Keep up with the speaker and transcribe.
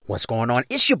What's going on?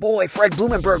 It's your boy, Fred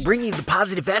Blumenberg, bringing you the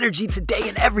positive energy today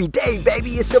and every day,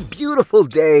 baby. It's a beautiful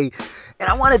day. And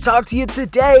I want to talk to you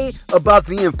today about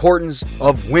the importance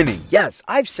of winning. Yes,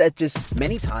 I've said this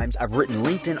many times. I've written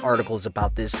LinkedIn articles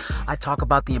about this. I talk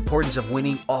about the importance of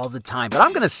winning all the time. But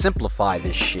I'm going to simplify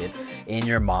this shit in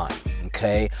your mind,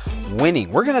 okay?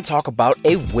 Winning. We're going to talk about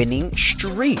a winning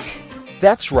streak.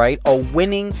 That's right, a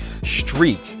winning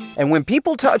streak. And when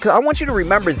people talk, I want you to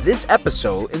remember this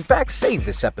episode. In fact, save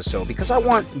this episode because I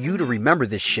want you to remember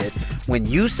this shit when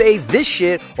you say this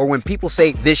shit or when people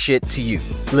say this shit to you.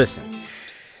 Listen,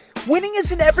 winning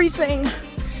isn't everything.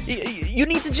 You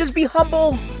need to just be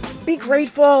humble. Be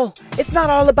grateful. It's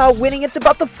not all about winning. It's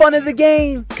about the fun of the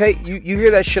game. Okay, you hear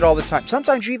that shit all the time.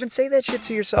 Sometimes you even say that shit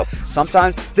to yourself.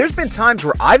 Sometimes, there's been times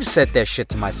where I've said that shit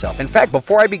to myself. In fact,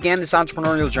 before I began this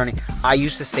entrepreneurial journey, I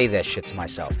used to say that shit to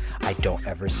myself. I don't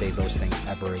ever say those things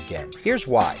ever again. Here's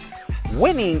why.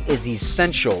 Winning is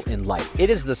essential in life.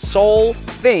 It is the sole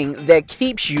thing that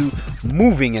keeps you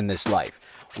moving in this life.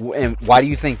 And why do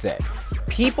you think that?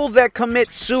 People that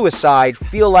commit suicide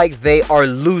feel like they are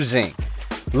losing.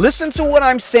 Listen to what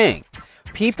I'm saying.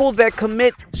 People that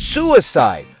commit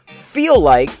suicide feel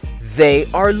like they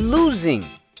are losing.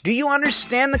 Do you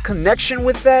understand the connection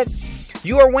with that?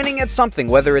 You are winning at something,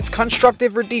 whether it's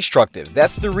constructive or destructive.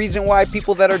 That's the reason why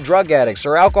people that are drug addicts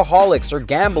or alcoholics or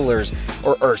gamblers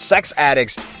or sex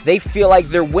addicts, they feel like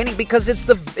they're winning because it's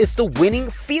the winning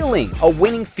feeling. A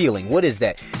winning feeling. What is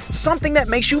that? Something that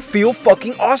makes you feel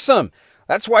fucking awesome.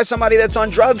 That's why somebody that's on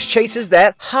drugs chases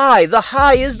that high. The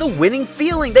high is the winning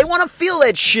feeling. They want to feel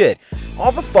that shit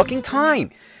all the fucking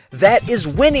time. That is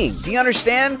winning. Do you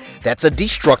understand? That's a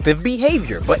destructive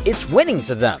behavior, but it's winning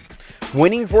to them.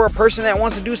 Winning for a person that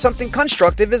wants to do something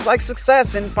constructive is like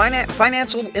success in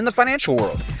the financial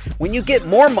world. When you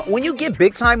get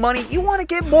big time money, you want to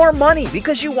get more money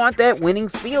because you want that winning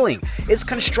feeling. It's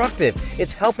constructive.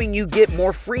 It's helping you get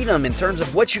more freedom in terms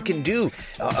of what you can do,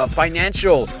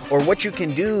 financial, or what you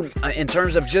can do in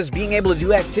terms of just being able to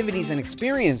do activities and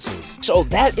experiences. So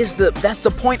that's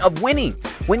the point of winning.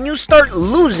 When you start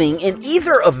losing in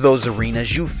either of those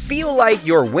arenas, you feel like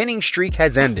your winning streak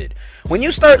has ended. When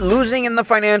you start losing in the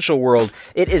financial world,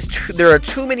 there are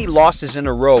too many losses in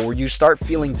a row where you start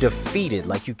feeling defeated,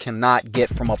 like you cannot get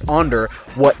from up under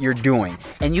what you're doing,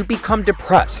 and you become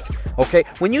depressed. Okay?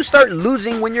 When you start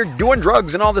losing when you're doing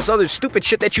drugs and all this other stupid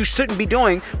shit that you shouldn't be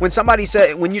doing, when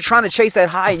you're trying to chase that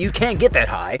high and you can't get that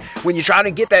high, when you're trying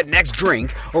to get that next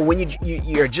drink, or when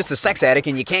you're just a sex addict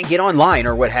and you can't get online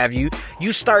or what have you,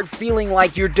 you start feeling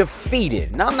like you're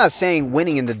defeated. Now, I'm not saying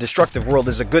winning in the destructive world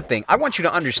is a good thing. I want you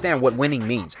to understand what winning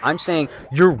means. I'm saying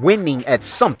you're winning at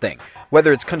something.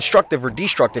 Whether it's constructive or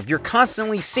destructive, you're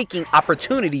constantly seeking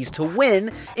opportunities to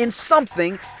win in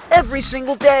something every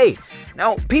single day.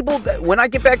 Now, when I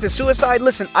get back to suicide,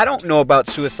 listen, I don't know about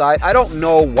suicide. I don't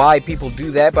know why people do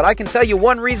that, but I can tell you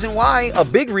one reason why, a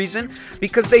big reason,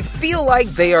 because they feel like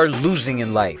they are losing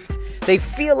in life. They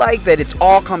feel like that it's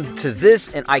all come to this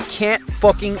and I can't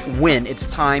fucking win. It's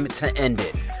time to end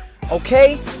it.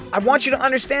 Okay? I want you to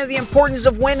understand the importance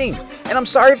of winning. And I'm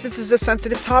sorry if this is a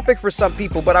sensitive topic for some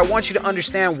people, but I want you to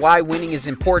understand why winning is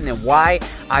important and why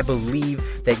I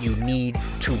believe that you need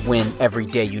to win every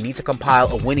day. You need to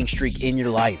compile a winning streak in your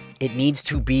life. It needs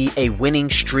to be a winning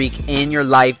streak in your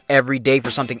life every day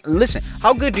for something. Listen,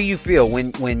 how good do you feel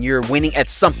when you're winning at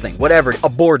something, whatever, a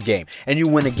board game, and you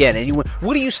win again, and you win?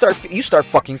 What do you start? You start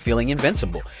fucking feeling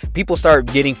invincible. People start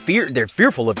getting they're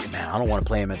fearful of you. Man, I don't want to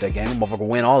play him at that game. I'm motherfucker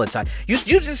win all the time. You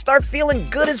just start feeling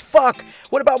good as fuck.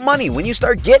 What about money? When you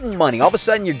start getting money, all of a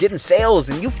sudden you're getting sales,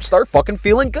 and you start fucking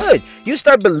feeling good. You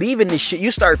start believing this shit. You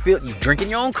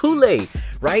drinking your own Kool-Aid,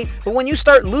 right? But when you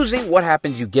start losing, what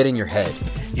happens? You get in your head.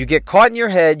 You get caught in your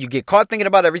head, you get caught thinking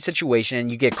about every situation,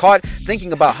 you get caught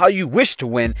thinking about how you wish to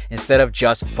win instead of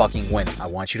just fucking winning. I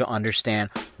want you to understand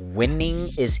winning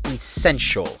is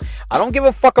essential. I don't give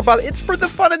a fuck about it. It's for the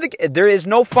fun of the game. There is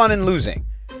no fun in losing.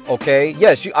 Okay?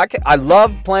 Yes, I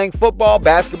love playing football,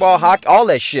 basketball, hockey, all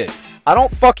that shit. I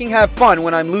don't fucking have fun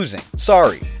when I'm losing.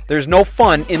 Sorry. There's no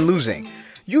fun in losing.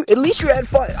 At least you had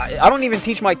fun. I don't even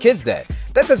teach my kids that.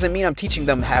 That doesn't mean I'm teaching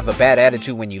them to have a bad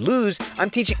attitude when you lose. I'm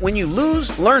teaching when you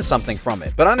lose, learn something from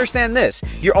it. But understand this.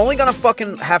 You're only going to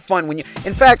fucking have fun when you...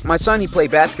 In fact, my son, he played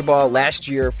basketball last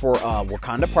year for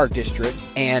Wakanda Park District.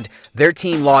 And their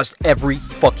team lost every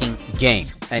fucking game.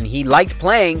 And he liked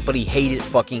playing, but he hated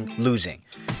fucking losing.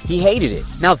 He hated it.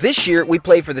 Now this year, we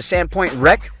played for the Sandpoint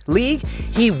Rec League.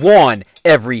 He won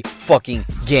every fucking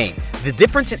game. The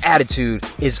difference in attitude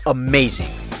is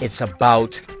amazing. It's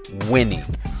about winning.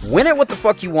 Win it what the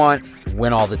fuck you want.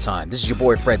 Win all the time. This is your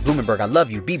boy Fred Blumenberg. I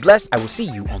love you. Be blessed. I will see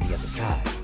you on the other side.